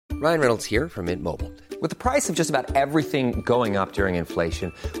Ryan Reynolds here from Mint Mobile. With the price of just about everything going up during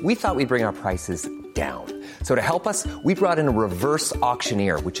inflation, we thought we'd bring our prices down. So to help us, we brought in a reverse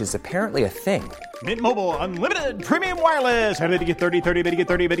auctioneer, which is apparently a thing. Mint Mobile Unlimited Premium Wireless. How to get 30, 30, bit to get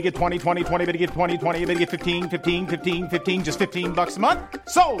 30, bit to get 20, 20, 20, bit to get 20, 20, bit to get 15, 15, 15, 15, just $15 a month?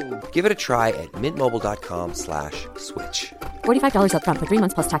 Sold! Give it a try at mintmobile.com/switch. $45 up front for 3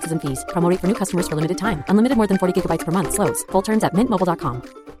 months plus taxes and fees. Promo rate for new customers for limited time. Unlimited more than 40 gigabytes per month. Slows full terms at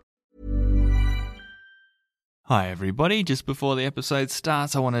mintmobile.com. Hi everybody, just before the episode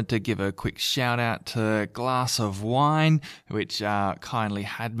starts I wanted to give a quick shout out to Glass of Wine, which kindly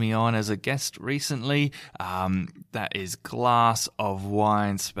had me on as a guest recently. That is Glass of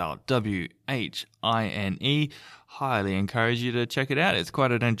Wine, spelled W-H-I-N-E. Highly encourage you to check it out. It's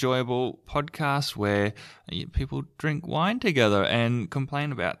quite an enjoyable podcast where people drink wine together and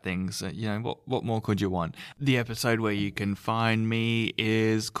complain about things. What more could you want? The episode where you can find me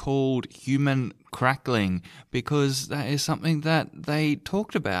is called Human Crackling, because that is something that they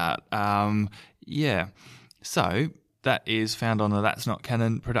talked about. So that is found on the That's Not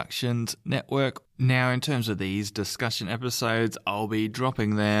Canon Productions network. Now, in terms of these discussion episodes, I'll be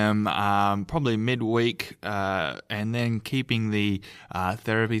dropping them probably midweek and then keeping the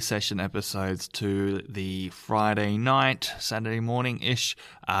therapy session episodes to the Friday night, Saturday morning-ish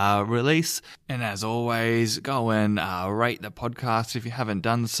release. And as always, go and rate the podcast if you haven't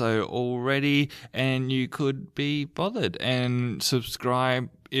done so already, and you could be bothered, and subscribe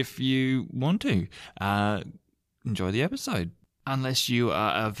if you want to. Enjoy the episode. Unless you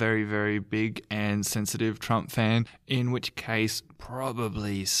are a very, very big and sensitive Trump fan, in which case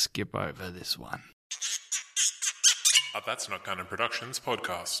probably skip over this one. A That's Not Canon Productions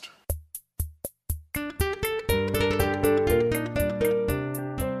podcast.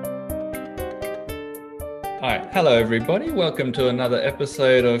 Hi, hello everybody. Welcome to another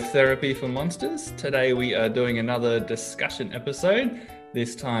episode of Therapy for Monsters. Today we are doing another discussion episode.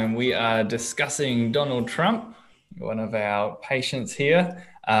 This time we are discussing Donald Trump, one of our patients here.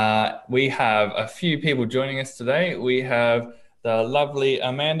 We have a few people joining us today. We have the lovely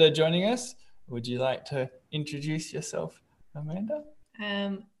Amanda joining us. Would you like to introduce yourself, Amanda?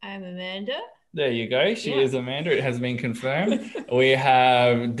 I'm Amanda. There you go. She is Amanda. It has been confirmed. We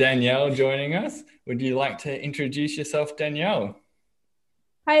have Danielle joining us. Would you like to introduce yourself, Danielle?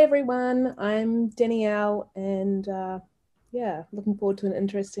 Hi, everyone. I'm Danielle, and looking forward to an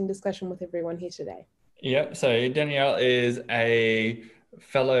interesting discussion with everyone here today. Yep. So Danielle is a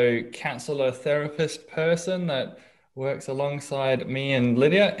fellow counselor therapist person that works alongside me and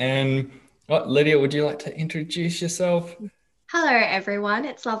Lydia. And Lydia, would you like to introduce yourself? Hello, everyone.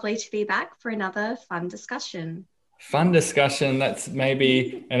 It's lovely to be back for another fun discussion. Fun discussion. That's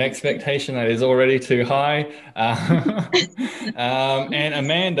maybe an expectation that is already too high. And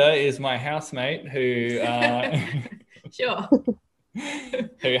Amanda is my housemate who... Sure.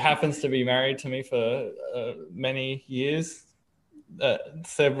 who happens to be married to me for many years,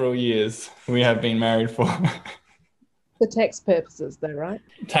 several years we have been married for. For tax purposes though, right?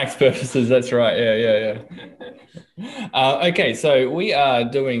 Tax purposes, that's right. Yeah. Okay, so we are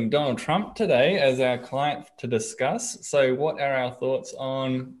doing Donald Trump today as our client to discuss. So what are our thoughts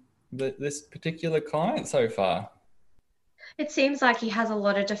on this particular client so far? It seems like he has a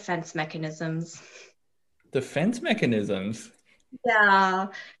lot of defense mechanisms. Defense mechanisms? Yeah,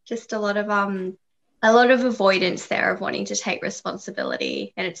 just a lot of avoidance there of wanting to take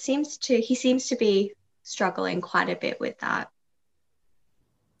responsibility, and he seems to be struggling quite a bit with that.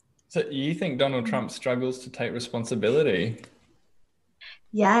 So you think Donald Trump struggles to take responsibility?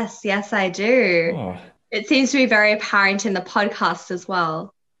 Yes, I do. Oh. It seems to be very apparent in the podcast as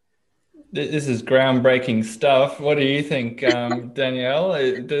well. This is groundbreaking stuff. What do you think, Danielle?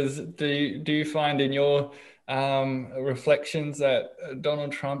 Do you find in your reflections that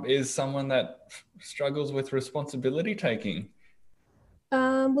Donald Trump is someone that struggles with responsibility taking?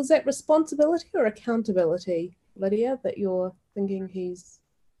 Was that responsibility or accountability, Lydia, that you're thinking he's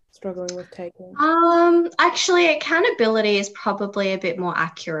struggling with taking? Actually, accountability is probably a bit more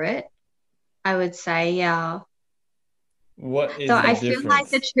accurate, I would say, yeah. What is so the I difference? feel like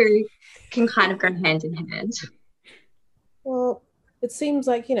the two can kind of go hand in hand. Well, it seems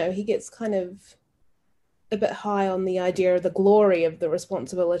like, he gets kind of a bit high on the idea of the glory of the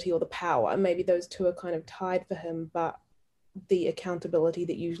responsibility or the power. Maybe those two are kind of tied for him, but the accountability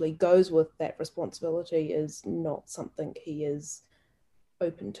that usually goes with that responsibility is not something he is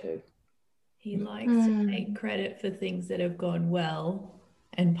open to. He likes to take credit for things that have gone well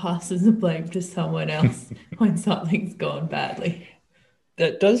and passes the blame to someone else when something's gone badly.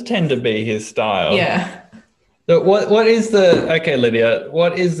 That does tend to be his style. Yeah. So what is the, okay, Lydia,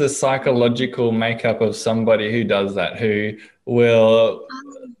 what is the psychological makeup of somebody who does that, who will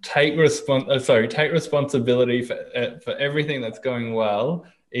take responsibility for everything that's going well,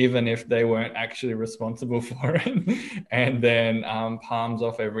 even if they weren't actually responsible for it, and then palms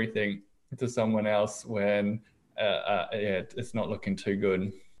off everything to someone else when it's not looking too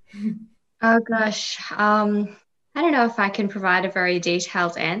good? Oh gosh. I don't know if I can provide a very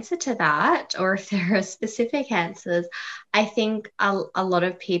detailed answer to that or if there are specific answers. I think a lot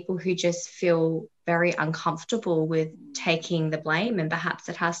of people who just feel very uncomfortable with taking the blame, and perhaps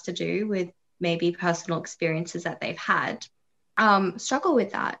it has to do with maybe personal experiences that they've had, struggle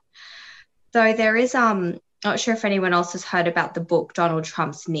with that. So there is not sure if anyone else has heard about the book Donald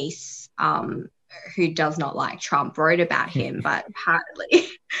Trump's niece, who does not like Trump, wrote about him, but apparently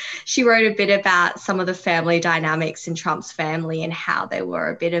she wrote a bit about some of the family dynamics in Trump's family and how they were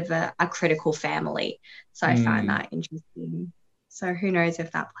a bit of a critical family. So I find that interesting. So who knows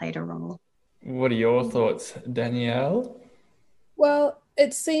if that played a role. What are your thoughts, Danielle? Well,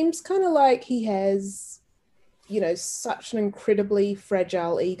 it seems kind of like he has, such an incredibly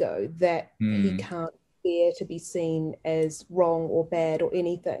fragile ego that he can't bear to be seen as wrong or bad or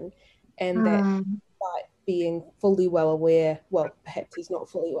anything. And that despite being fully well aware, well, perhaps he's not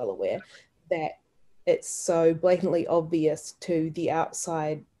fully well aware, that it's so blatantly obvious to the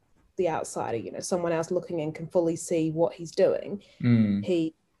outsider, someone else looking in can fully see what he's doing.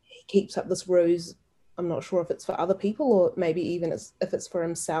 He keeps up this ruse. I'm not sure if it's for other people or maybe even if it's for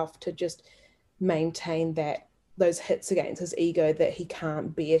himself to just maintain those hits against his ego that he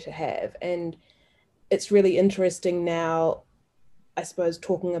can't bear to have. And it's really interesting now, I suppose,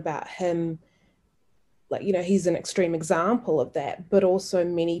 talking about him, like, he's an extreme example of that, but also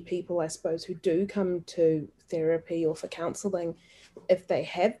many people, I suppose, who do come to therapy or for counseling, if they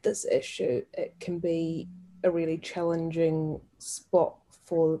have this issue, it can be a really challenging spot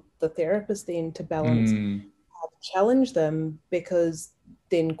for the therapist then to balance how to challenge them, because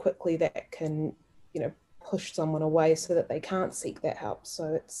then quickly that can, push someone away so that they can't seek that help.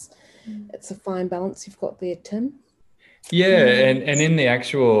 So it's a fine balance you've got there, Tim. Yeah, and in the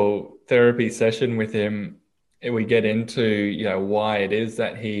actual therapy session with him, we get into, why it is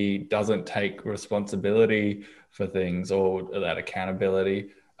that he doesn't take responsibility for things or that accountability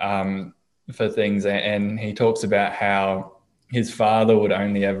for things. And he talks about how his father would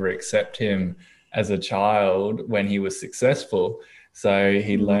only ever accept him as a child when he was successful. So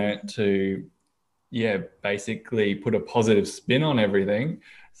he learnt to, basically put a positive spin on everything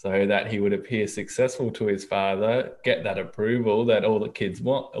so that he would appear successful to his father, get that approval that all kids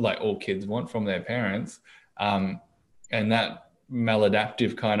want from their parents. And that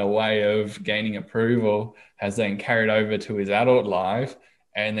maladaptive kind of way of gaining approval has then carried over to his adult life.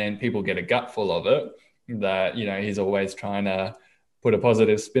 And then people get a gutful of it that, he's always trying to put a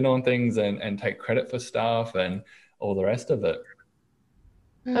positive spin on things and take credit for stuff and all the rest of it.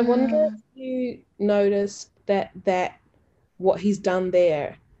 I wonder if you noticed that what he's done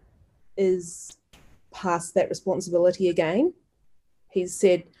there is past that responsibility again. He's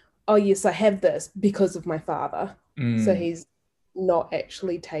said, oh yes, I have this because of my father. So he's not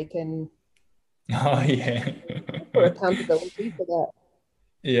actually taken for accountability for that.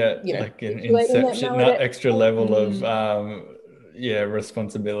 Yeah, like an inception, not extra level of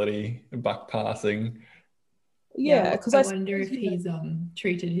responsibility, buck passing. Yeah, because I wonder if he's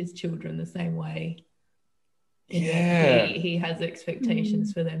treated his children the same way. He has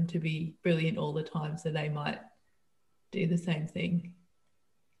expectations for them to be brilliant all the time, so they might do the same thing.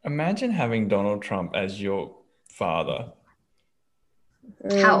 Imagine having Donald Trump as your father.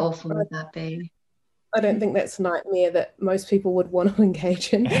 How awful would that be? I don't think that's a nightmare that most people would want to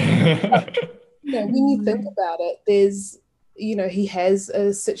engage in. When you think about it, there's, he has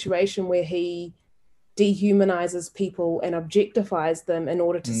a situation where he dehumanizes people and objectifies them in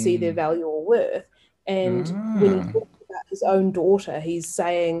order to see their value or worth. And when he talks about his own daughter, he's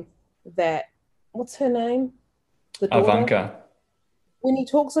saying that, what's her name? The daughter? Ivanka. When he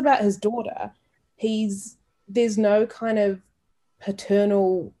talks about his daughter, there's no kind of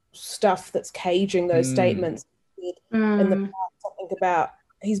paternal stuff that's caging those statements. In the past,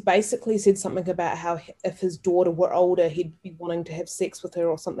 he's basically said something about how if his daughter were older, he'd be wanting to have sex with her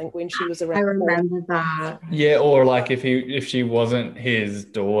or something when she was around. I remember that. Yeah, or like if she wasn't his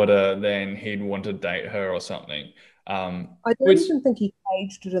daughter, then he'd want to date her or something. I don't even think he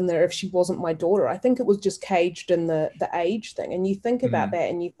caged it in there if she wasn't my daughter. I think it was just caged in the age thing. And you think about that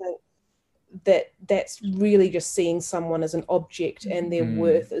and you think that's really just seeing someone as an object and their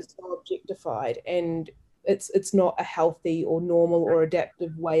worth is objectified, and it's not a healthy or normal or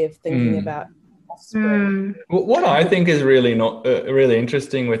adaptive way of thinking about offspring. What I think is really not really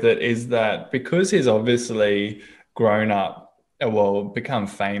interesting with it is that because he's obviously grown up, well, become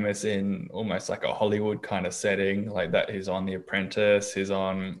famous in almost like a Hollywood kind of setting, like that. He's on The Apprentice, he's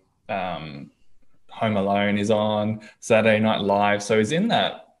on Home Alone, he's on Saturday Night Live. So he's in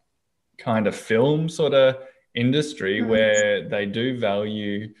that kind of film sort of industry where they do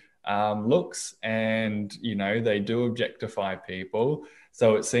value looks, and they do objectify people.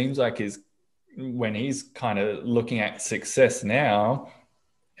 So it seems like when he's kind of looking at success now,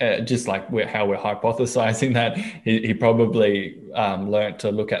 just like how we're hypothesizing that he probably learnt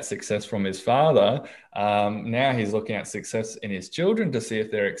to look at success from his father. Now he's looking at success in his children to see if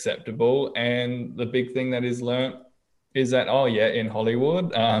they're acceptable. And the big thing that he's learnt is that, in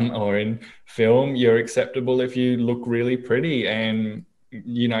Hollywood or in film, you're acceptable if you look really pretty. And,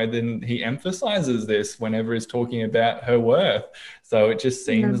 then he emphasizes this whenever he's talking about her worth. So it just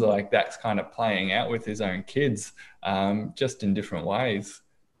seems like that's kind of playing out with his own kids, just in different ways.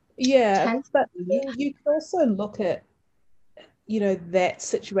 Yeah, but you can also look at, that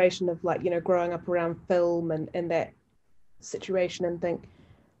situation of growing up around film and that situation and think,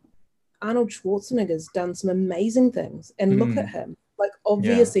 Arnold Schwarzenegger's done some amazing things, and look at him. Like,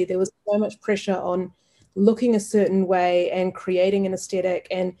 obviously there was so much pressure on looking a certain way and creating an aesthetic,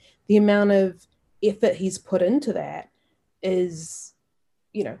 and the amount of effort he's put into that is,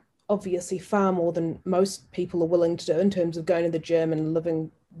 obviously far more than most people are willing to do in terms of going to the gym and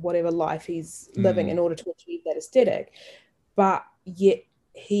living whatever life he's living in order to achieve that aesthetic. But yet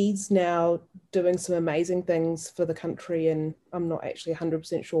he's now doing some amazing things for the country, and I'm not actually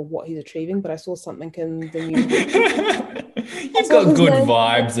 100% sure what he's achieving, but I saw something in the news. You've got good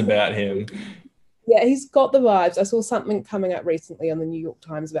vibes about him. Yeah, he's got the vibes. I saw something coming up recently on the New York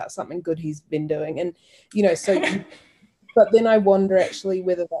Times about something good he's been doing, and but then I wonder actually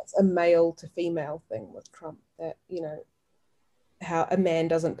whether that's a male to female thing with Trump, that how a man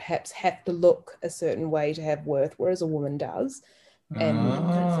doesn't perhaps have to look a certain way to have worth, whereas a woman does. And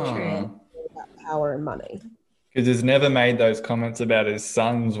that's true about power and money. Because he's never made those comments about his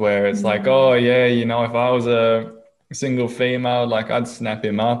sons where it's like, oh yeah, if I was a single female, like I'd snap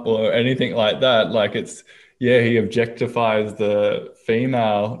him up or anything like that. Like he objectifies the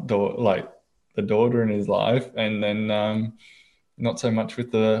female, like the daughter in his life, and then not so much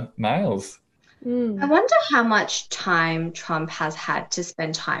with the males. I wonder how much time Trump has had to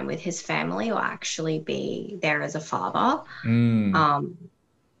spend time with his family or actually be there as a father. How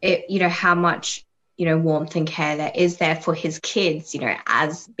much, warmth and care there is there for his kids,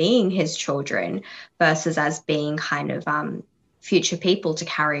 as being his children versus as being kind of future people to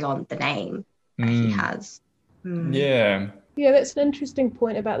carry on the name that he has. Yeah, that's an interesting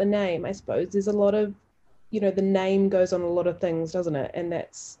point about the name, I suppose. There's a lot of, the name goes on a lot of things, doesn't it? And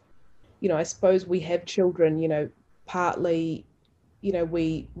that's, I suppose we have children, partly,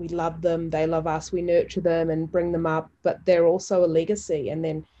 we love them, they love us, we nurture them and bring them up, but they're also a legacy. And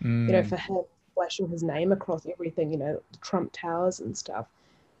then, for him, flashing his name across everything, the Trump Towers and stuff,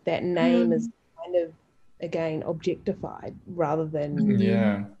 that name is kind of, again, objectified rather than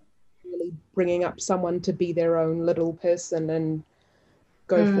really bringing up someone to be their own little person and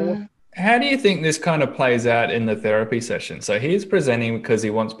go forth. How do you think this kind of plays out in the therapy session? So he's presenting because he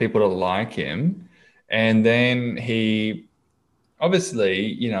wants people to like him, and then he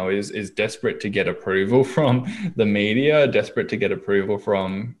obviously, is desperate to get approval from the media, desperate to get approval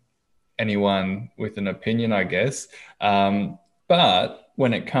from anyone with an opinion, I guess. But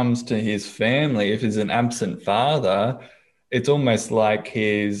when it comes to his family, if he's an absent father, it's almost like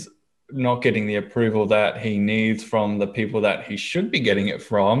he's not getting the approval that he needs from the people that he should be getting it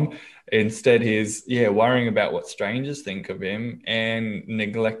from. Instead, he's worrying about what strangers think of him and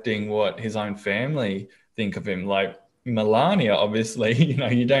neglecting what his own family think of him. Like Melania, obviously,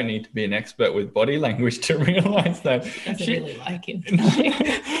 you don't need to be an expert with body language to realize that doesn't really like him.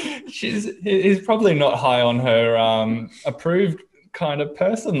 He's probably not high on her approved kind of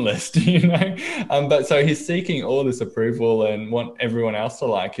person list, but so he's seeking all this approval and want everyone else to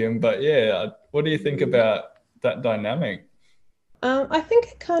like him. But what do you think about that dynamic? I think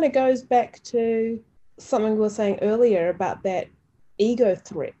it kind of goes back to something we were saying earlier about that ego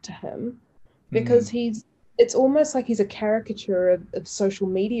threat to him, because it's almost like he's a caricature of social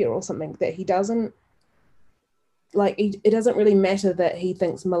media or something, that he doesn't like. It doesn't really matter that he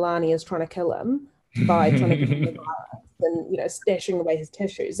thinks Melania is trying to kill him by trying to give him the virus and stashing away his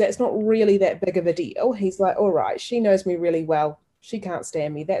tissues. That's not really that big of a deal. He's like, all right, she knows me really well. She can't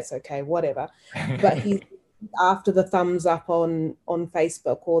stand me. That's okay, whatever. But he's after the thumbs up on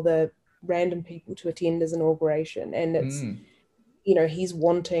Facebook or the random people to attend his inauguration, and it's he's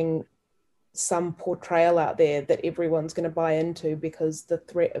wanting some portrayal out there that everyone's going to buy into, because the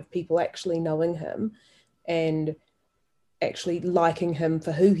threat of people actually knowing him and actually liking him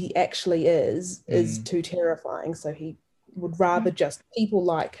for who he actually is too terrifying. So he would rather just people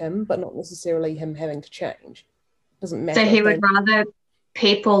like him, but not necessarily him having to change. Doesn't matter. So he would rather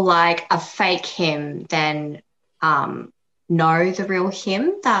people like a fake him than know the real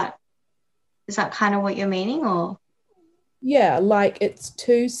him. Is that kind of what you're meaning, or? Yeah, like it's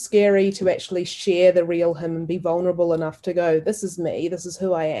too scary to actually share the real him and be vulnerable enough to go, this is me, this is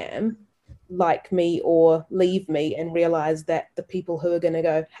who I am, like me or leave me, and realize that the people who are going to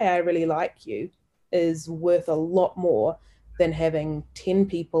go, hey, I really like you, is worth a lot more than having 10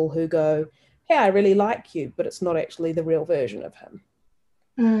 people who go, hey, I really like you, but it's not actually the real version of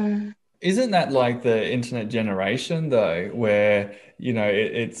him. Isn't that like the internet generation though, where, you know,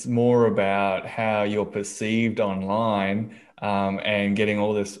 it's more about how you're perceived online and getting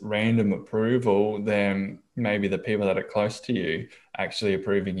all this random approval than maybe the people that are close to you actually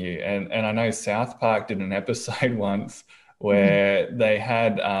approving you. And I know South Park did an episode once where they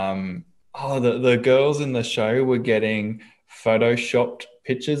had, the girls in the show were getting photoshopped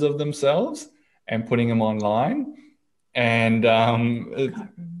pictures of themselves and putting them online. And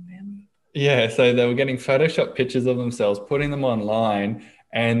yeah, so they were getting Photoshop pictures of themselves, putting them online,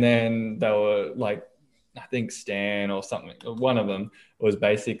 and then they were like, I think Stan or something, one of them was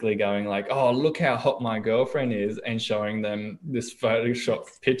basically going like, oh, look how hot my girlfriend is, and showing them this Photoshop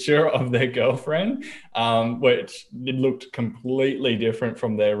picture of their girlfriend, which it looked completely different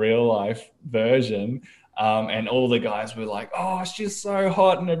from their real life version. And all the guys were like, oh, she's so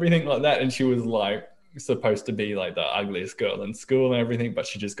hot and everything like that. And she was like, supposed to be like the ugliest girl in school and everything, but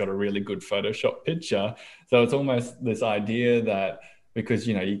she just got a really good Photoshop picture. So it's almost this idea that, because,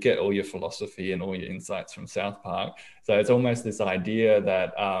 you know, you get all your philosophy and all your insights from South Park. So it's almost this idea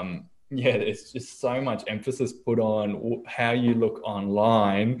that, it's just so much emphasis put on how you look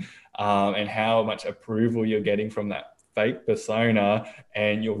online and how much approval you're getting from that fake persona,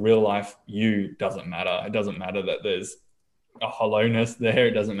 and your real life you doesn't matter. It doesn't matter that there's a hollowness there.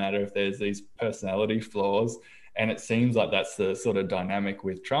 It doesn't matter if there's these personality flaws. And it seems like that's the sort of dynamic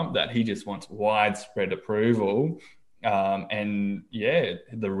with Trump, that he just wants widespread approval. And yeah,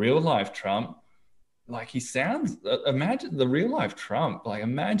 the real life Trump, like he sounds, imagine the real life Trump, like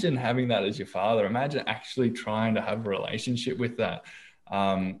imagine having that as your father. Imagine actually trying to have a relationship with that.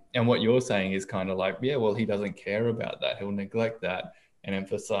 And what you're saying is kind of like, yeah, well, he doesn't care about that. He'll neglect that and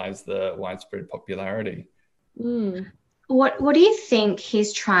emphasize the widespread popularity. What do you think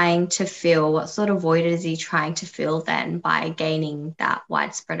he's trying to fill? What sort of void is he trying to fill then by gaining that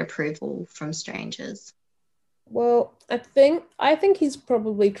widespread approval from strangers? Well, I think he's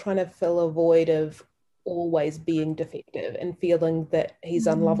probably trying to fill a void of always being defective and feeling that he's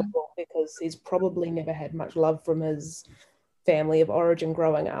unlovable, because he's probably never had much love from his family of origin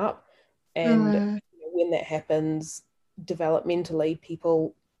growing up. And when that happens developmentally,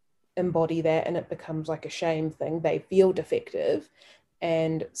 people embody that and it becomes like a shame thing. They feel defective.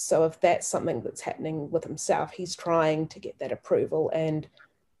 And so if that's something that's happening with himself, he's trying to get that approval and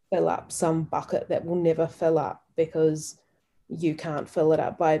fill up some bucket that will never fill up, because you can't fill it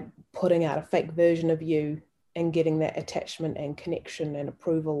up by putting out a fake version of you and getting that attachment and connection and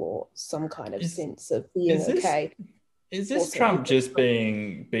approval or some kind of sense of being okay. Is this also Trump just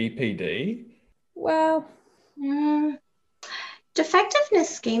being BPD? Well,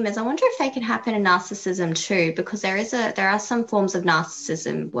 defectiveness schemas, I wonder if they can happen in narcissism too, because there are some forms of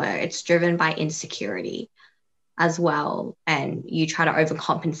narcissism where it's driven by insecurity as well, and you try to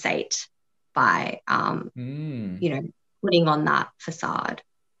overcompensate by putting on that facade.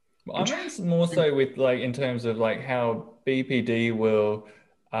 Well, I mean, it's more so with like in terms of like how BPD will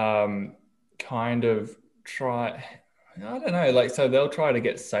kind of try, I don't know, like so they'll try to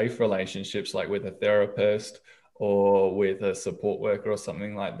get safe relationships like with a therapist or with a support worker or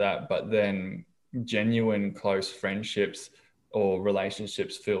something like that, but then genuine close friendships or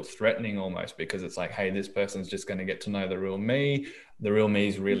relationships feel threatening almost, because it's like, hey, this person's just going to get to know the real me. The real me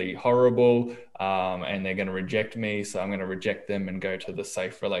is really horrible, and they're going to reject me, so I'm going to reject them and go to the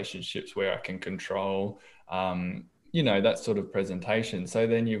safe relationships where I can control, that sort of presentation. So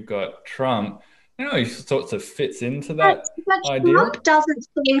then you've got Trump, he sort of fits into that idea. Trump doesn't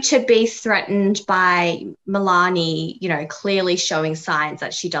seem to be threatened by Melania, clearly showing signs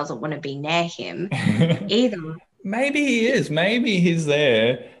that she doesn't want to be near him either. Maybe he is. Maybe he's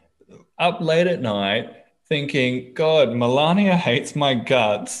there up late at night thinking, God, Melania hates my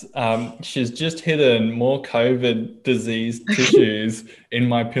guts. She's just hidden more COVID disease tissues in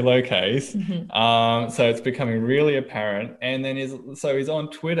my pillowcase. So it's becoming really apparent. And then he's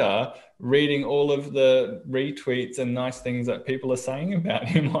on Twitter reading all of the retweets and nice things that people are saying about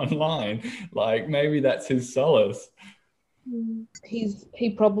him online. Like maybe that's his solace. He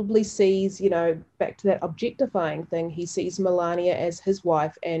probably sees, back to that objectifying thing, he sees Melania as his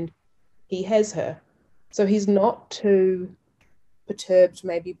wife and he has her. So he's not too perturbed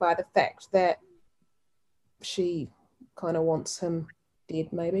maybe by the fact that she kind of wants him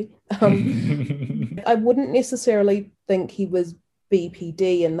dead, maybe. I wouldn't necessarily think he was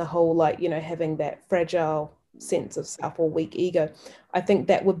BPD in the whole, having that fragile sense of self or weak ego. I think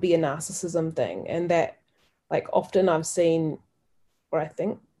that would be a narcissism thing, and that often I've seen, or I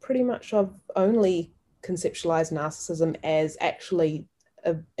think pretty much I've only conceptualized narcissism as actually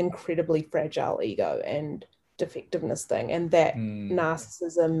an incredibly fragile ego and defectiveness thing, and that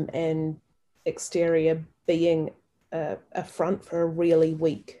narcissism and exterior being a front for a really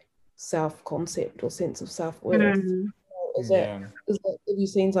weak self-concept or sense of self-worth. Have you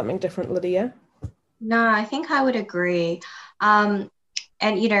seen something different, Lydia? No, I think I would agree. And,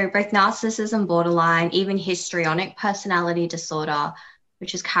 both narcissism, borderline, even histrionic personality disorder,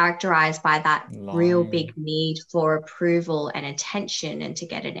 which is characterized by that real big need for approval and attention and to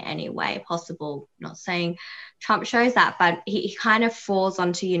get it in any way possible. Not saying Trump shows that, but he kind of falls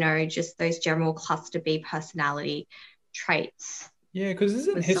onto, just those general cluster B personality traits. Yeah, because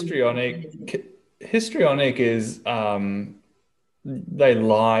isn't histrionic is, they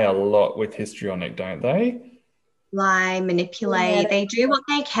lie a lot with histrionic, don't they? Lie, manipulate. They do what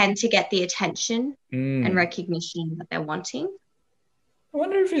they can to get the attention and recognition that they're wanting. I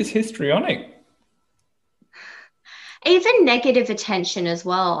wonder if he's histrionic. Even negative attention as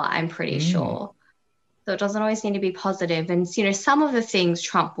well, I'm pretty sure. So it doesn't always need to be positive. And, some of the things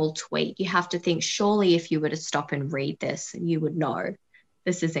Trump will tweet, you have to think, surely if you were to stop and read this, you would know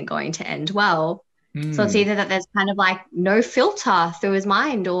this isn't going to end well. So it's either that there's kind of no filter through his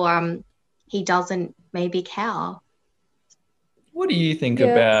mind, or he doesn't maybe care. What do you think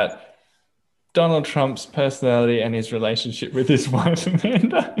about Donald Trump's personality and his relationship with his wife,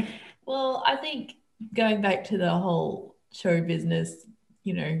 Amanda? Well, I think going back to the whole show business,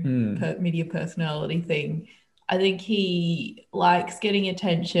 media personality thing, I think he likes getting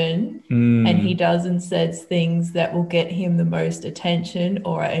attention and he does and says things that will get him the most attention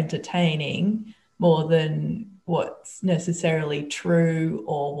or are entertaining more than what's necessarily true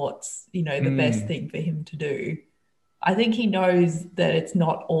or what's, the best thing for him to do. I think he knows that it's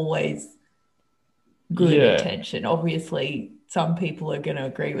not always good attention. Obviously, some people are going to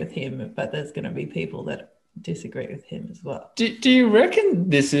agree with him, but there's going to be people that disagree with him as well. Do you reckon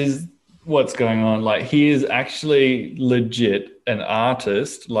this is what's going on? Like, he is actually legit an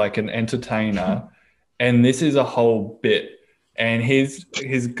artist, like an entertainer, and this is a whole bit. And his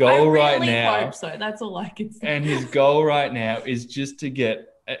goal right now, I hope so. That's all I can say. And his goal right now is just to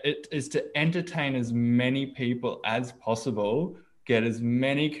entertain as many people as possible, get as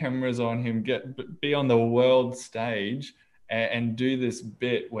many cameras on him, be on the world stage, and do this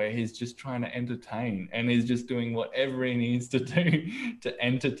bit where he's just trying to entertain, and he's just doing whatever he needs to do to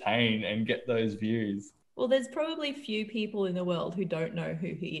entertain and get those views. Well, there's probably few people in the world who don't know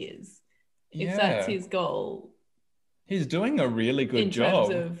who he is. If that's his goal. He's doing a really good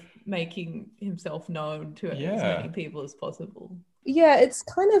job in terms of making himself known to as many people as possible. Yeah, it's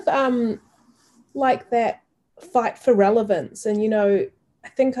kind of like that fight for relevance. And, I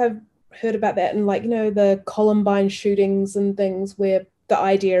think I've heard about that in the Columbine shootings and things, where the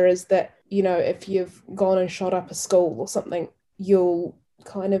idea is that, if you've gone and shot up a school or something, you'll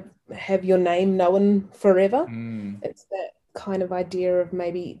kind of have your name known forever. It's that kind of idea of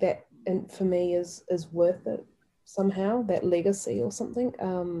maybe that infamy is worth it somehow, that legacy or something.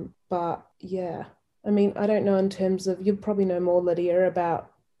 But yeah, I mean, I don't know in terms of, you probably know more, Lydia,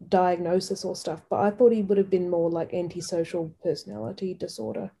 about diagnosis or stuff, but I thought he would have been more like antisocial personality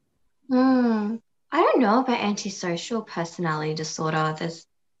disorder. I don't know about antisocial personality disorder. There's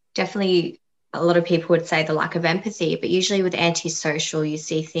definitely a lot of people would say the lack of empathy, but usually with antisocial, you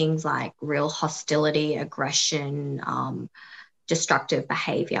see things like real hostility, aggression, destructive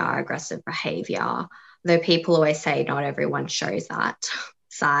behavior, aggressive behavior. Though people always say not everyone shows that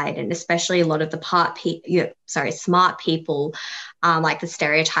side, and especially a lot of the smart people, like the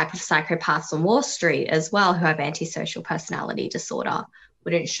stereotype of psychopaths on Wall Street as well, who have antisocial personality disorder,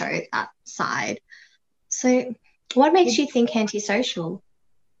 wouldn't show that side. So what makes you think antisocial?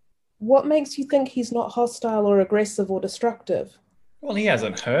 What makes you think he's not hostile or aggressive or destructive? Well, he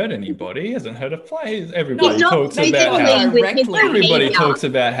hasn't hurt anybody. He hasn't hurt a fly. Everybody talks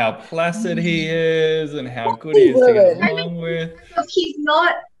about how placid he is and how good he is to get along with. He's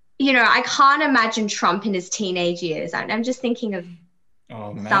not, I can't imagine Trump in his teenage years. I'm just thinking of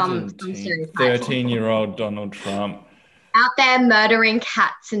Oh, imagine 13-year-old Donald Trump out there murdering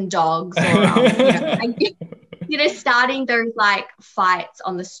cats and dogs, or starting those like fights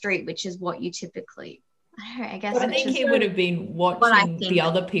on the street, which is what you typically. I guess. I think he would have been watching the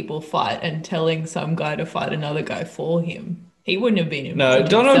other people fight and telling some guy to fight another guy for him. He wouldn't have been involved. No,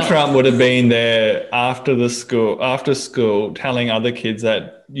 Donald Trump would have been there after school, telling other kids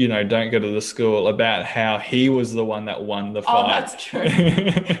that, don't go to the school about how he was the one that won the fight. Oh, that's true.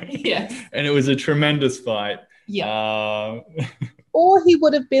 Yes. And it was a tremendous fight. Yeah. Or he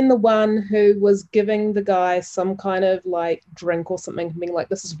would have been the one who was giving the guy some kind of like drink or something, being like,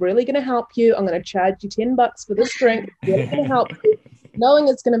 this is really going to help you. I'm going to charge you $10 for this drink. It's really going to help you. Knowing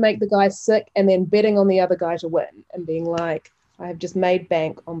it's going to make the guy sick, and then betting on the other guy to win and being like, I have just made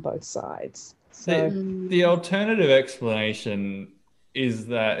bank on both sides. So the alternative explanation is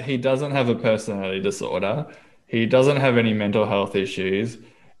that he doesn't have a personality disorder. He doesn't have any mental health issues,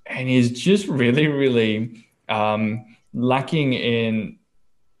 and he's just really, really lacking in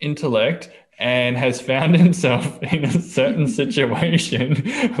intellect, and has found himself in a certain situation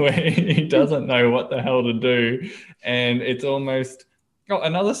where he doesn't know what the hell to do. And it's almost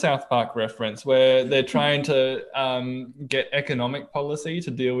another South Park reference where they're trying to get economic policy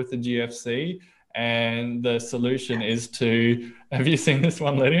to deal with the GFC. And the solution is to, have you seen this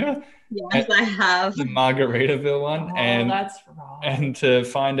one, Lydia? Yes, I have. The Margaritaville one. That's wrong. And to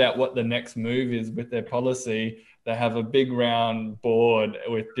find out what the next move is with their policy, they have a big round board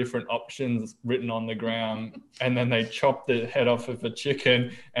with different options written on the ground, and then they chop the head off of a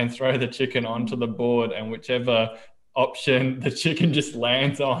chicken and throw the chicken onto the board, and whichever option the chicken just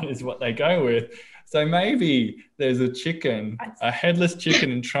lands on is what they go with. So maybe there's a headless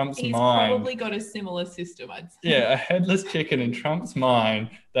chicken in Trump's mind. He's probably got a similar system, I'd say. Yeah, a headless chicken in Trump's mind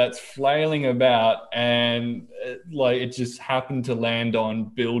that's flailing about, and it just happened to land on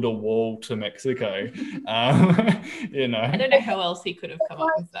build a wall to Mexico. I don't know how else he could have come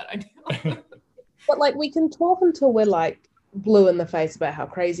up with that idea. But we can talk until we're blue in the face about how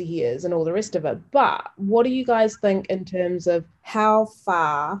crazy he is and all the rest of it. But what do you guys think in terms of how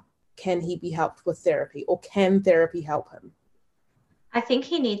far can he be helped with therapy, or can therapy help him? I think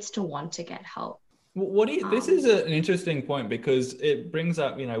he needs to want to get help. This is an interesting point, because it brings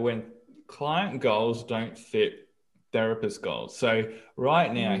up, when client goals don't fit therapist goals. So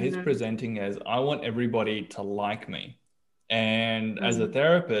right now he's presenting as, I want everybody to like me. And as a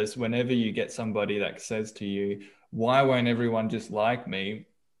therapist, whenever you get somebody that says to you, why won't everyone just like me?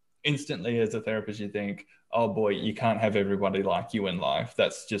 Instantly as a therapist, you think, oh boy, you can't have everybody like you in life.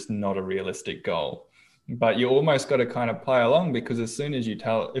 That's just not a realistic goal. But you almost got to kind of play along, because as soon as you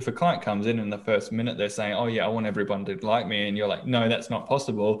if a client comes in the first minute, they're saying, oh yeah, I want everyone to like me. And you're like, no, that's not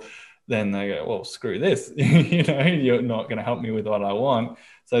possible. Then they go, well, screw this. You're not going to help me with what I want.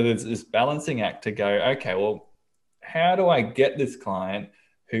 So there's this balancing act to go, okay, well, how do I get this client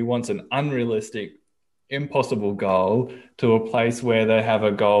who wants an unrealistic, impossible goal to a place where they have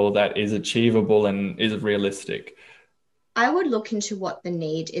a goal that is achievable and is realistic? I would look into what the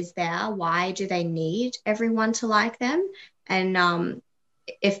need is there. Why do they need everyone to like them? And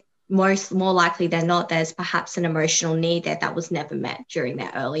if more likely than not, there's perhaps an emotional need that was never met during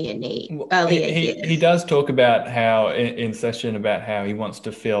their earlier years. He does talk about how in session about how he wants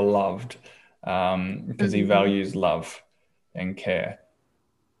to feel loved, because he values love and care.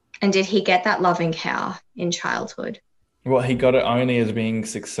 And did he get that love and care in childhood? Well, he got it only as being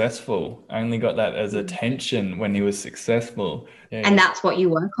successful, only got that as attention when he was successful. Yeah. And that's what you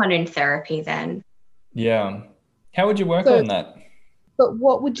work on in therapy then? Yeah. How would you work on that? But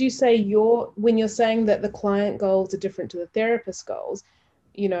what would you say when you're saying that the client goals are different to the therapist goals,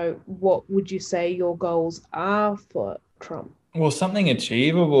 what would you say your goals are for Trump? Well, something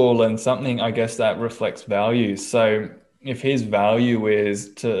achievable and something, I guess, that reflects values. So if his value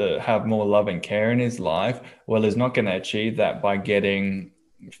is to have more love and care in his life, well, he's not going to achieve that by getting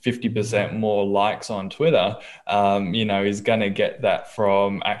 50% more likes on Twitter. He's going to get that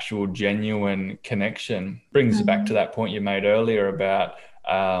from actual genuine connection. Brings us back to that point you made earlier about,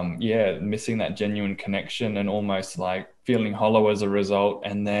 missing that genuine connection and almost like feeling hollow as a result,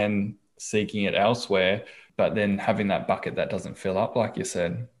 and then seeking it elsewhere, but then having that bucket that doesn't fill up, like you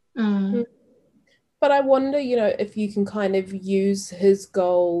said. But I wonder, if you can kind of use his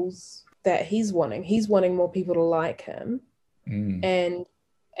goals that he's wanting. He's wanting more people to like him. And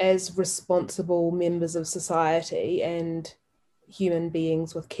as responsible members of society and human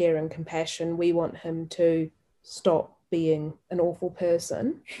beings with care and compassion, we want him to stop being an awful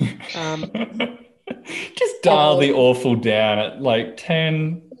person. Just dial the awful down at like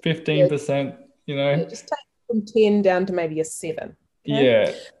 10, 15%, Just take from 10 down to maybe a 7.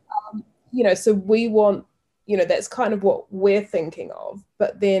 Yeah. So we want, that's kind of what we're thinking of.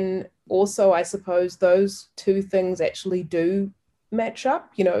 But then also, I suppose those two things actually do match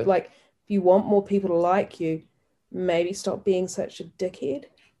up. Like if you want more people to like you, maybe stop being such a dickhead.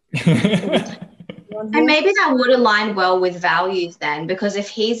 And maybe that would align well with values then, because if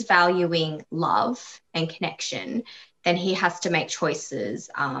he's valuing love and connection, then he has to make choices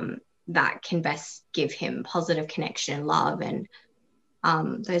that can best give him positive connection, love, and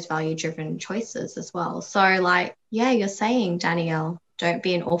those value-driven choices as well. So you're saying, Danielle, don't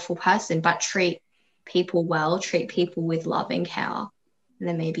be an awful person, but treat people well, treat people with love and care, and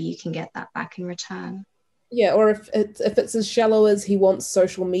then maybe you can get that back in return. Yeah, or if it's as shallow as he wants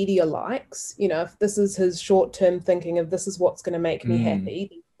social media likes, if this is his short-term thinking of this is what's going to make me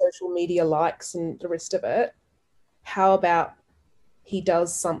happy, social media likes and the rest of it, how about he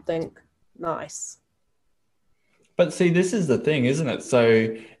does something nice? But see, this is the thing, isn't it?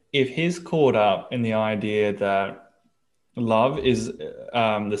 So if he's caught up in the idea that love is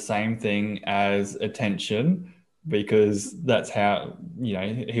the same thing as attention, because that's how,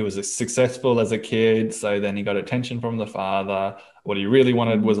 he was successful as a kid. So then he got attention from the father. What he really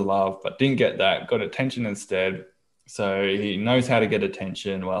wanted was love, but didn't get that, got attention instead. So he knows how to get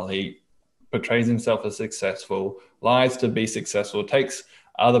attention. Well, he portrays himself as successful, lies to be successful, takes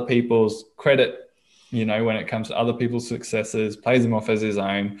other people's credit, when it comes to other people's successes, plays them off as his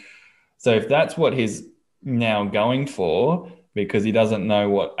own. So if that's what he's now going for, because he doesn't know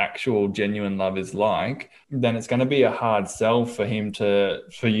what actual genuine love is like, then it's going to be a hard sell for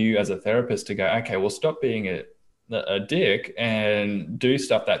you as a therapist to go, okay, well, stop being a dick and do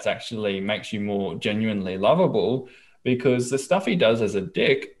stuff that's actually makes you more genuinely lovable, because the stuff he does as a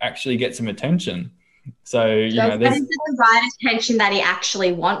dick actually gets him attention. So, that isn't the right attention that he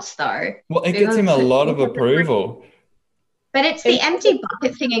actually wants, though. Well, it gets him a lot of approval. But it's the empty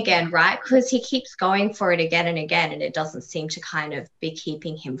bucket thing again, right? Because he keeps going for it again and again, and it doesn't seem to kind of be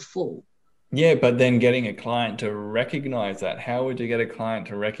keeping him full. Yeah, but then getting a client to recognize that, how would you get a client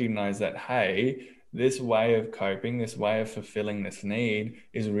to recognize that, hey, this way of coping, this way of fulfilling this need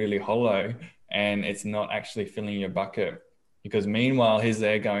is really hollow and it's not actually filling your bucket? Because meanwhile, he's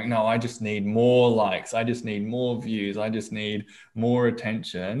there going, no, I just need more likes. I just need more views. I just need more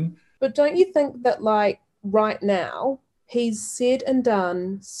attention. But don't you think that right now, he's said and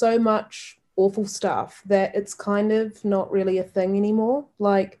done so much awful stuff that it's kind of not really a thing anymore?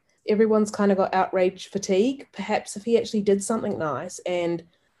 Everyone's kind of got outrage fatigue. Perhaps if he actually did something nice and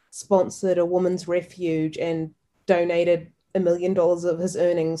sponsored a women's refuge and donated $1 million of his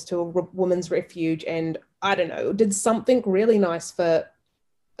earnings to a women's refuge and, I don't know, did something really nice for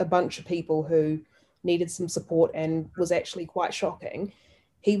a bunch of people who needed some support and was actually quite shocking,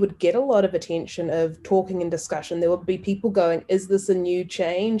 he would get a lot of attention of talking and discussion. There would be people going, is this a new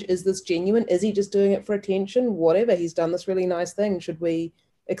change? Is this genuine? Is he just doing it for attention? Whatever, he's done this really nice thing. Should we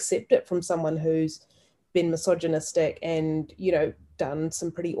accept it from someone who's been misogynistic and, done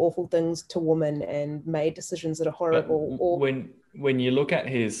some pretty awful things to women and made decisions that are horrible? When you look at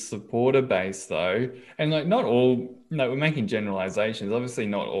his supporter base, though, and not all, we're making generalizations. Obviously,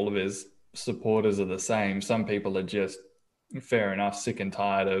 not all of his supporters are the same. Some people are just, fair enough, sick and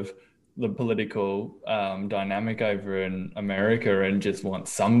tired of the political dynamic over in America and just want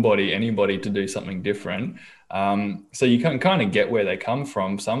anybody to do something different. So you can kind of get where they come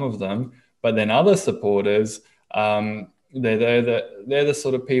from, some of them, but then other supporters, they're the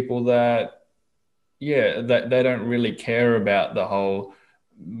sort of people that they don't really care about the whole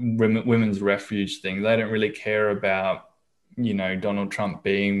women's refuge thing. They don't really care about, Donald Trump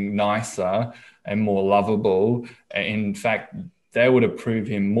being nicer and more lovable. In fact, they would approve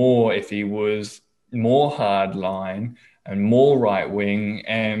him more if he was more hardline and more right-wing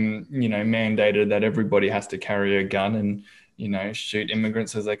and, mandated that everybody has to carry a gun and, shoot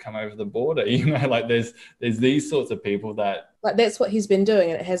immigrants as they come over the border. There's these sorts of people that... that's what he's been doing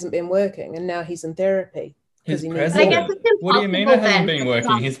and it hasn't been working, and now he's in therapy. He's president. What do you mean it hasn't been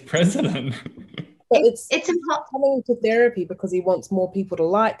working? He's president. But it's coming to therapy because he wants more people to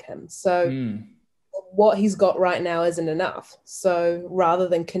like him. So what he's got right now isn't enough. So rather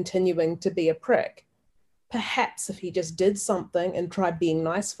than continuing to be a prick, perhaps if he just did something and tried being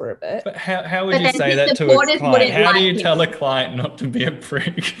nice for a bit. But how would you say that to a client? How do you tell a client not to be a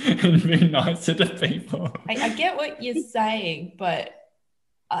prick and be nicer to people? I get what you're saying, but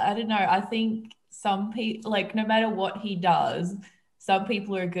I don't know. I think some people, no matter what he does, some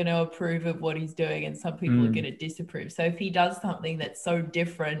people are going to approve of what he's doing and some people are going to disapprove. So if he does something that's so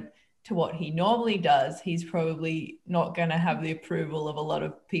different to what he normally does, he's probably not going to have the approval of a lot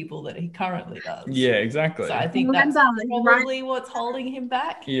of people that he currently does. Yeah, exactly. So I think that's probably what's holding him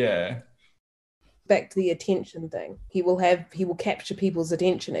back. Yeah. Back to the attention thing. He will capture people's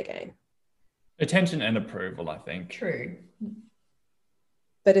attention again. Attention and approval, I think. True.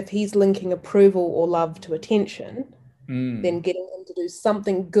 But if he's linking approval or love to attention, then getting him to do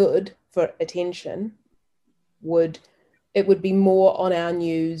something good for attention would be more on our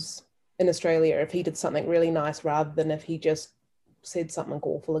news in Australia if he did something really nice rather than if he just said something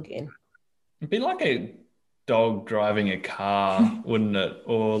awful again. It'd be like a dog driving a car, wouldn't it?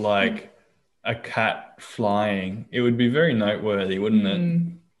 Or like a cat flying. It would be very noteworthy, wouldn't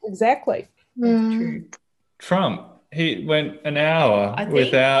it? Exactly. That's true. Trump, he went an hour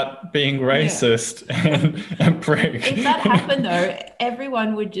without being racist and a prick. If that happened, though,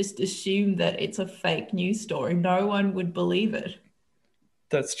 everyone would just assume that it's a fake news story. No one would believe it.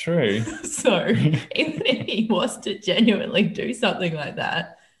 That's true. So even if he was to genuinely do something like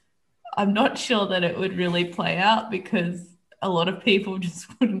that, I'm not sure that it would really play out because a lot of people just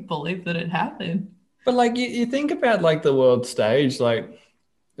wouldn't believe that it happened. But like you think about like the world stage, like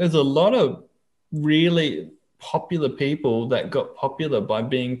there's a lot of really popular people that got popular by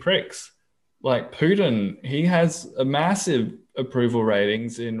being pricks. Like Putin, he has a massive approval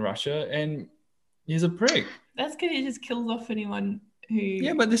ratings in Russia and he's a prick. That's because he just kills off anyone who...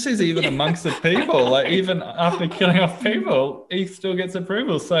 Yeah, but this is even amongst the people. Like even after killing off people, he still gets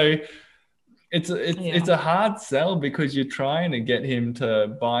approval. So it's a hard sell because you're trying to get him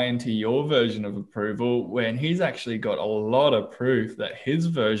to buy into your version of approval when he's actually got a lot of proof that his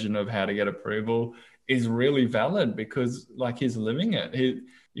version of how to get approval is really valid because like he's living it.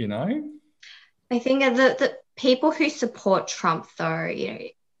 I think the people who support Trump, though,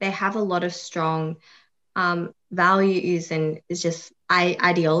 they have a lot of strong values and it's just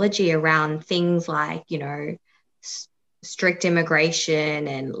ideology around things like, strict immigration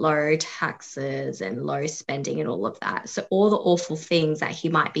and low taxes and low spending and all of that. So all the awful things that he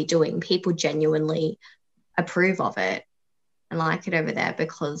might be doing, people genuinely approve of it and like it over there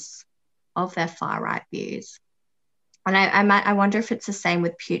because of their far right views. And I wonder if it's the same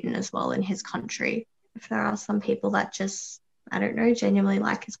with Putin as well in his country. If there are some people that just, I don't know, genuinely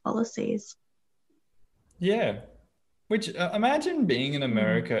like his policies. Yeah. Which imagine being in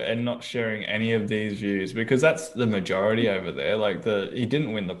America and not sharing any of these views because that's the majority over there. Like he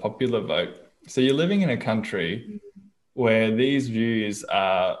didn't win the popular vote. So you're living in a country where these views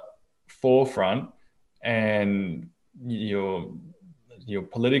are forefront and your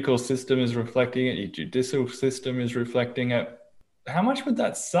political system is reflecting it, your judicial system is reflecting it. How much would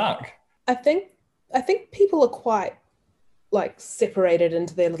that suck? I think people are quite like separated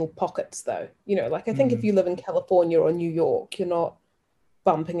into their little pockets though. I think if you live in California or New York, you're not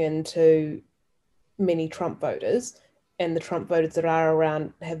bumping into many Trump voters, and the Trump voters that are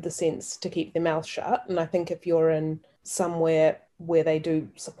around have the sense to keep their mouth shut. And I think if you're in somewhere where they do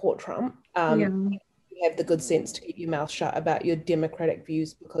support Trump, you have the good sense to keep your mouth shut about your democratic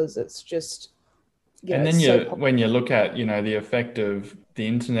views because it's just... and then when you look at, the effect of the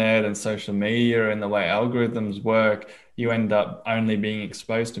internet and social media and the way algorithms work, you end up only being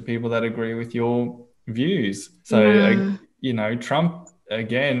exposed to people that agree with your views. So, Trump,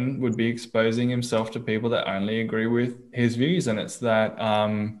 again, would be exposing himself to people that only agree with his views. And it's that,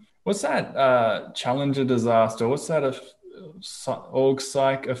 what's that Challenger disaster? What's that org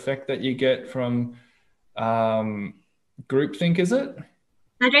psych effect that you get from groupthink, is it?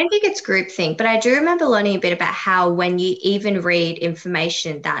 I don't think it's groupthink, but I do remember learning a bit about how when you even read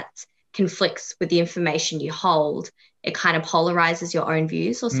information that conflicts with the information you hold, it kind of polarizes your own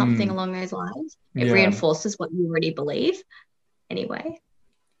views or something along those lines. It reinforces what you already believe anyway.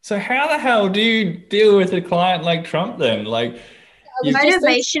 So how the hell do you deal with a client like Trump then? Like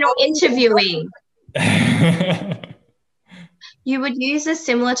motivational interviewing. You would use a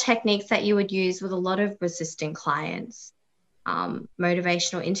similar techniques that you would use with a lot of resistant clients.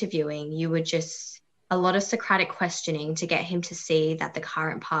 Motivational interviewing, you would just a lot of Socratic questioning to get him to see that the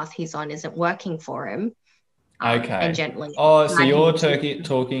current path he's on isn't working for him. Okay. And gently. Oh, so you're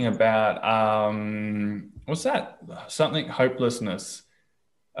talking about what's that? Something hopelessness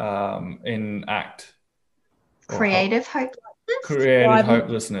in ACT. Creative hopelessness. Creative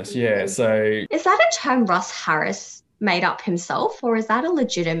hopelessness. Yeah. So is that a term Russ Harris made up himself, or is that a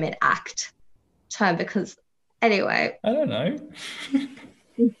legitimate ACT term? Because anyway, I don't know.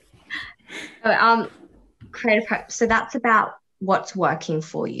 Creative hope. So that's about what's working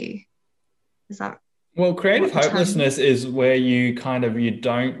for you. Is that? Well, creative hopelessness is where you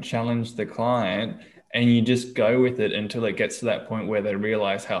don't challenge the client And you just go with it until it gets to that point where they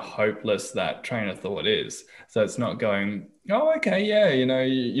realize how hopeless that train of thought is. So it's not going, oh, okay, yeah,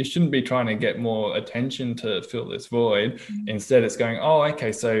 you shouldn't be trying to get more attention to fill this void. Mm-hmm. Instead, it's going, oh,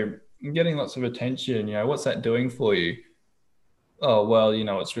 okay, so I'm getting lots of attention. What's that doing for you? Oh, well,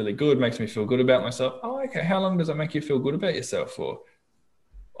 it's really good, makes me feel good about myself. Oh, okay, how long does it make you feel good about yourself for?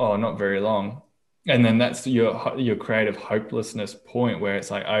 Oh, not very long. And then that's your creative hopelessness point, where it's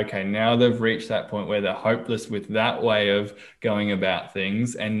like, okay, now they've reached that point where they're hopeless with that way of going about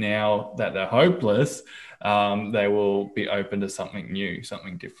things. And now that they're hopeless, they will be open to something new,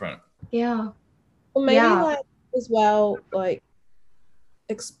 something different. Yeah. Or maybe as well,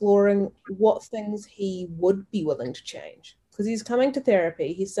 exploring what things he would be willing to change. Because he's coming to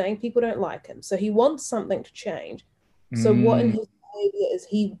therapy, he's saying people don't like him. So he wants something to change. So what in his behavior is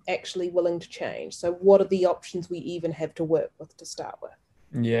he actually willing to change? So what are the options we even have to work with to start with?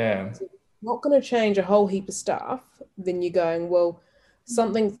 Yeah. So if you're not going to change a whole heap of stuff, then you're going, well,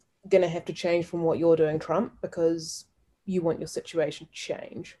 something's going to have to change from what you're doing, Trump, because you want your situation to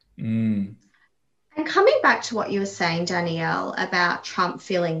change. And coming back to what you were saying, Danielle, about Trump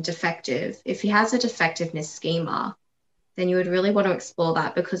feeling defective, if he has a defectiveness schema, then you would really want to explore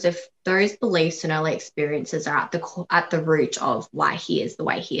that, because if those beliefs and early experiences are at the root of why he is the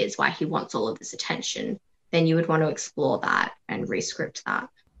way he is, why he wants all of this attention, then you would want to explore that and re-script that.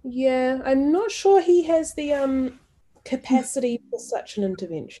 Yeah, I'm not sure he has the capacity for such an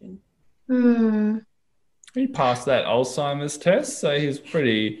intervention. He passed that Alzheimer's test, so he's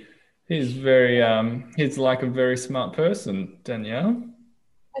like a very smart person, Danielle.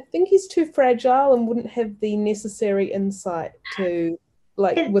 I think he's too fragile and wouldn't have the necessary insight to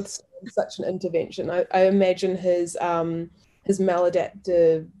withstand such an intervention. I imagine his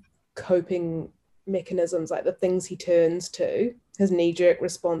maladaptive coping mechanisms, like the things he turns to, his knee-jerk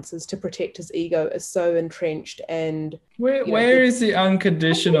responses to protect his ego, is so entrenched. And where is the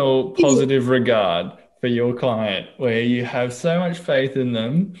unconditional positive regard for your client, where you have so much faith in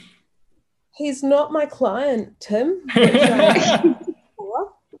them? He's not my client, Tim.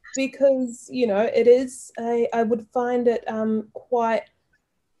 Because it is I would find it quite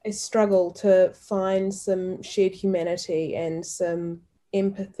a struggle to find some shared humanity and some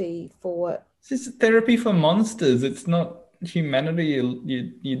empathy for. This is therapy for monsters. It's not humanity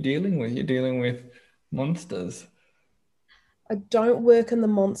you're dealing with. You're dealing with monsters. I don't work in the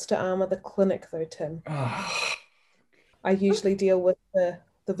monster arm of the clinic, though, Tim. I usually deal with the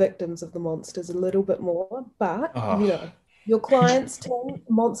victims of the monsters a little bit more, but your clients, Tim,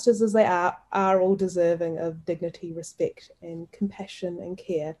 monsters as they are all deserving of dignity, respect, and compassion and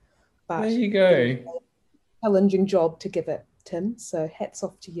care. But there you go. It's a challenging job to give it, Tim. So hats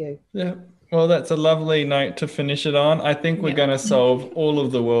off to you. Yeah. Well, that's a lovely note to finish it on. I think we're going to solve all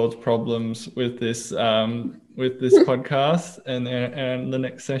of the world's problems with this podcast and the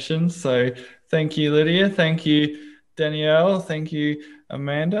next session. So thank you, Lydia. Thank you, Danielle. Thank you,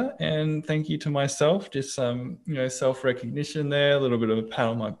 Amanda, and thank you to myself. Just some self-recognition there, a little bit of a pat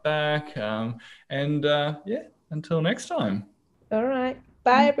on my back, until next time. All right,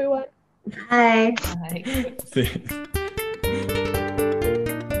 bye everyone. Bye. See.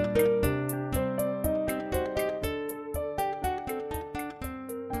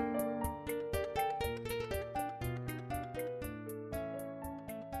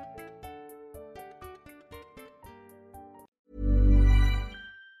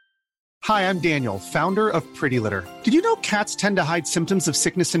 Hi, I'm Daniel, founder of Pretty Litter. Did you know cats tend to hide symptoms of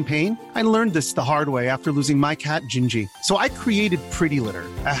sickness and pain? I learned this the hard way after losing my cat, Gingy. So I created Pretty Litter,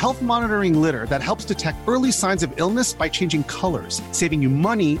 a health monitoring litter that helps detect early signs of illness by changing colors, saving you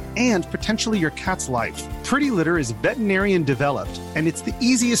money and potentially your cat's life. Pretty Litter is veterinarian developed, and it's the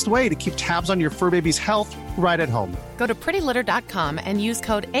easiest way to keep tabs on your fur baby's health right at home. Go to prettylitter.com and use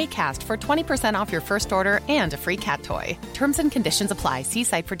code ACAST for 20% off your first order and a free cat toy. Terms and conditions apply. See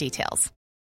site for details.